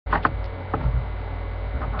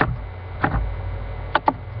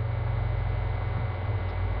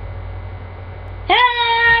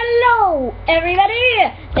everybody?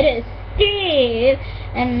 It is Steve,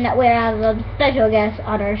 and we have a special guest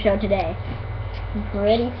on our show today.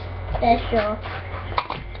 Pretty special.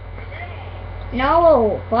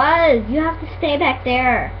 No, Buzz, you have to stay back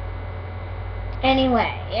there.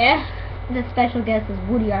 Anyway, the special guest is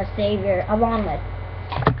Woody, our savior, along with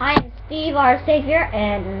I am Steve, our savior,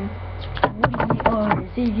 and Woody, our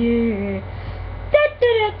savior.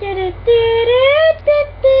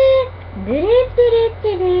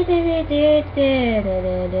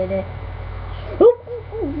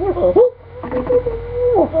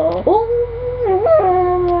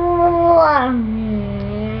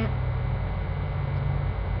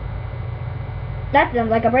 That sounds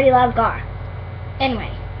like a pretty loud car.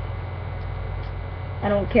 Anyway, I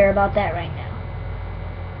don't care about that right now.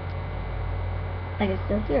 I can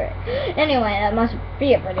still hear it. Anyway, that must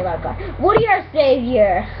be a pretty loud car. Woody, our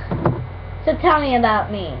savior. So tell me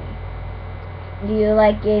about me. Do you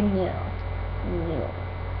like game new? No.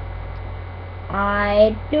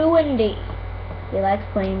 I do indeed. He likes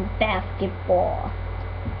playing basketball.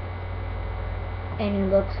 And he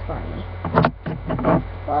looks funny.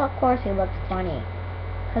 Well, of course he looks funny.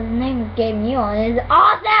 Because his name is Gabe Newell and it's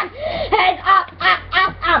awesome! Heads up!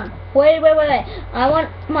 Wait. I want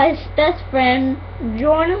my best friend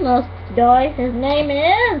joining us today. His name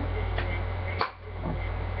is...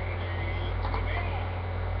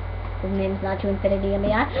 His name is not to infinity and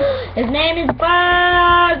beyond. His name is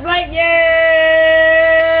Buzz Lightyear!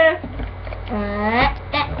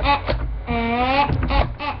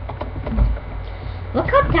 Look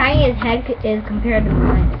how tiny his head is compared to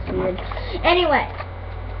mine. It's weird. Anyway,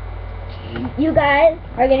 you guys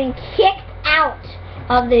are getting kicked out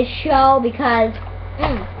of this show because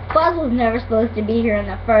Buzz was never supposed to be here in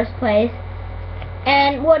the first place.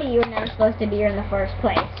 And Woody, you were never supposed to be here in the first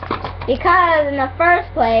place. Because in the first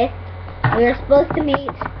place, we were supposed to meet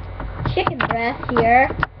Chicken Breast here.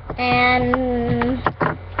 And...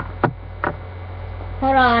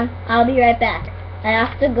 hold on, I'll be right back. I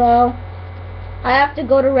have to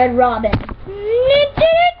go to Red Robin.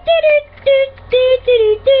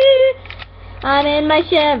 I'm in my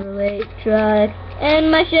Chevrolet truck.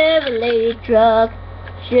 And my Chevrolet truck.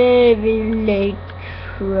 Chevrolet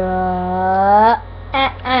truck.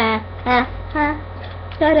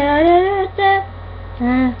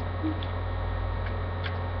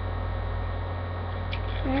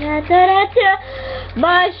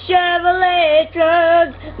 My Chevrolet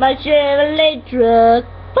truck. My Chevrolet truck.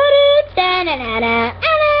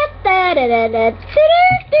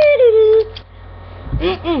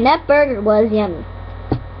 That burger was yummy.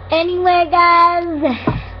 Anyway, guys,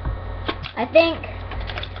 I think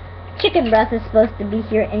Chicken Breast is supposed to be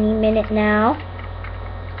here any minute now.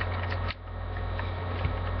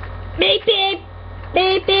 Beep beep,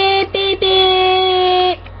 beep beep, beep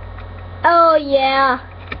beep. Oh yeah,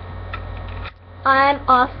 I'm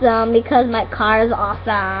awesome because my car is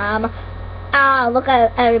awesome. Ah, look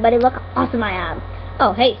at everybody, look how awesome I am.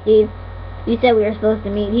 Oh, hey Steve, you said we were supposed to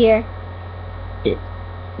meet here.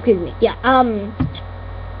 Excuse me. Yeah,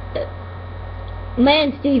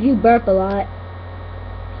 man, Steve, you burp a lot.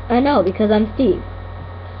 I know, because I'm Steve.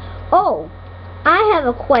 Oh, I have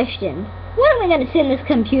a question. When am I going to send this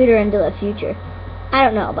computer into the future? I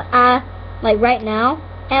don't know, but like right now,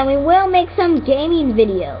 and we will make some gaming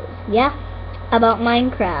videos, yeah, about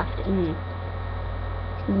Minecraft.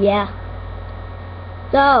 Yeah.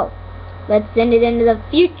 So, let's send it into the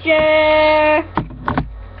future.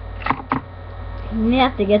 We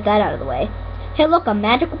have to get that out of the way. Hey, look, a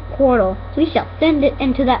magical portal. We shall send it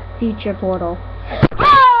into that future portal.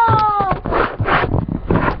 Oh!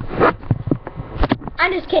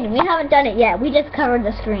 I'm just kidding. We haven't done it yet. We just covered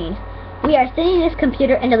the screen. We are sending this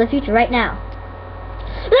computer into the future right now.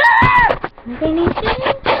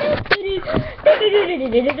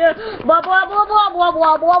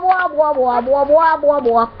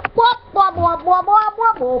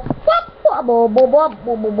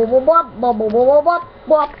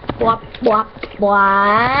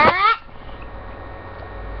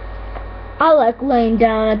 I like laying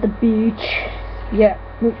down at the beach. Yeah,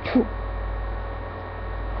 me too.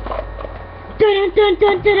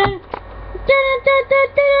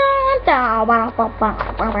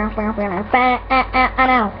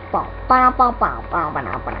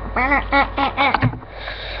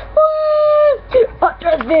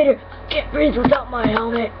 Darth Vader, can't breathe without my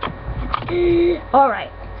helmet.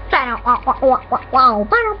 Alright.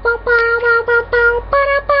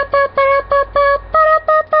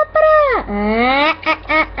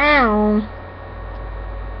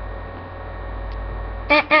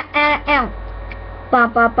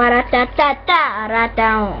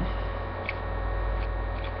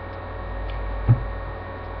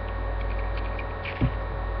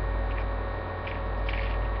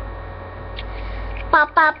 Ba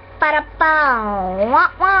ba ba da ba. Wow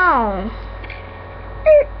wow.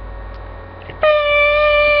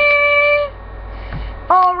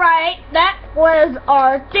 Alright, that was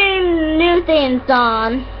our new theme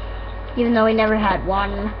song. Even though we never had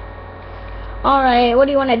one. Alright, what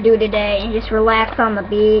do you want to do today? Just relax on the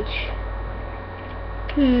beach?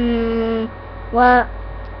 Well,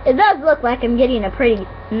 it does look like I'm getting a pretty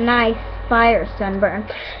nice fire sunburn.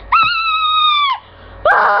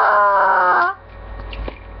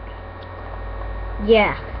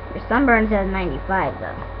 Yeah, your sunburn says 95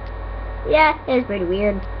 though. Yeah, it is pretty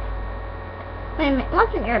weird. Wait a minute,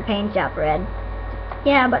 wasn't your paint job red?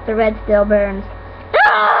 Yeah, but the red still burns.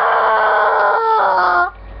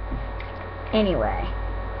 Anyway,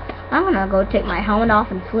 I'm gonna go take my helmet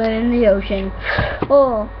off and swim in the ocean.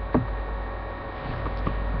 Oh.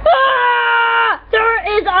 Ah!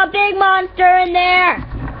 There is a big monster in there!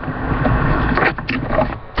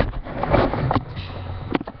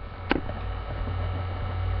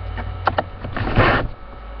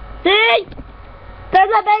 See? There's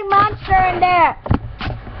a big monster in there!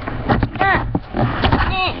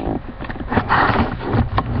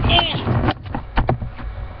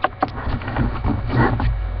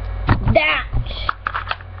 That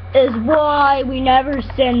is why we never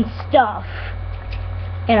send stuff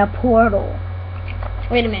in a portal.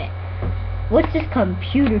 Wait a minute. What's this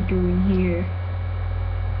computer doing here?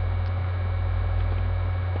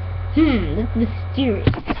 That's mysterious.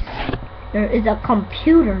 There is a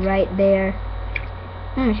computer right there.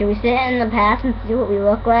 Should we sit in the past and see what we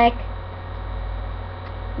look like?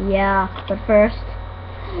 Yeah, but first,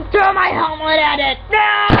 throw my helmet at it!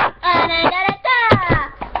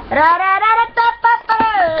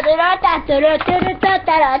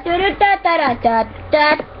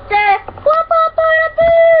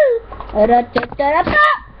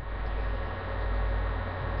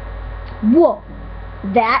 Whoa,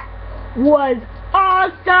 that was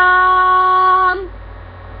awesome!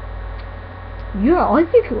 Yeah, I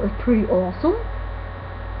think it was pretty awesome.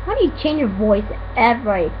 Why do you change your voice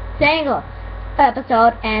every single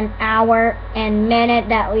episode and hour and minute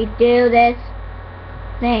that we do this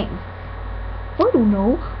thing? I don't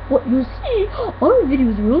know what you see. Our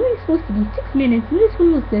videos were only supposed to be 6 minutes and this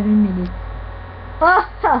one was 7 minutes.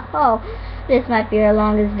 Oh, this might be our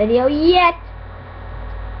longest video yet.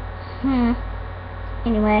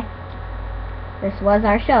 Anyway, this was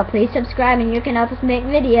our show. Please subscribe and you can help us make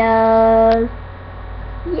videos.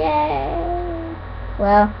 Yay!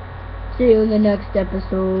 Well, see you in the next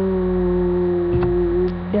episode.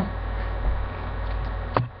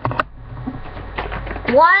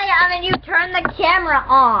 Why haven't you turned the camera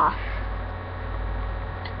off?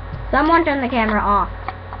 Someone turn the camera off.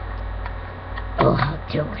 Oh, I'll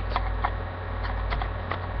do it.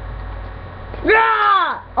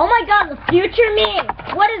 Ah! Oh my god, the future me!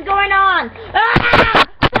 What is going on? Ah!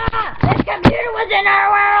 Ah! This computer was in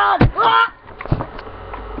our world! Ah!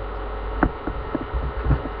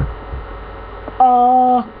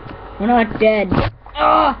 Oh, we're not dead.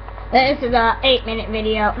 Oh, this is a 8-minute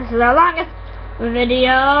video. This is our longest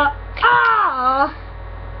video. Oh,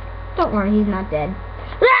 don't worry, he's not dead.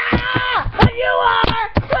 Ah! But you are!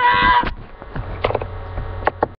 Ah!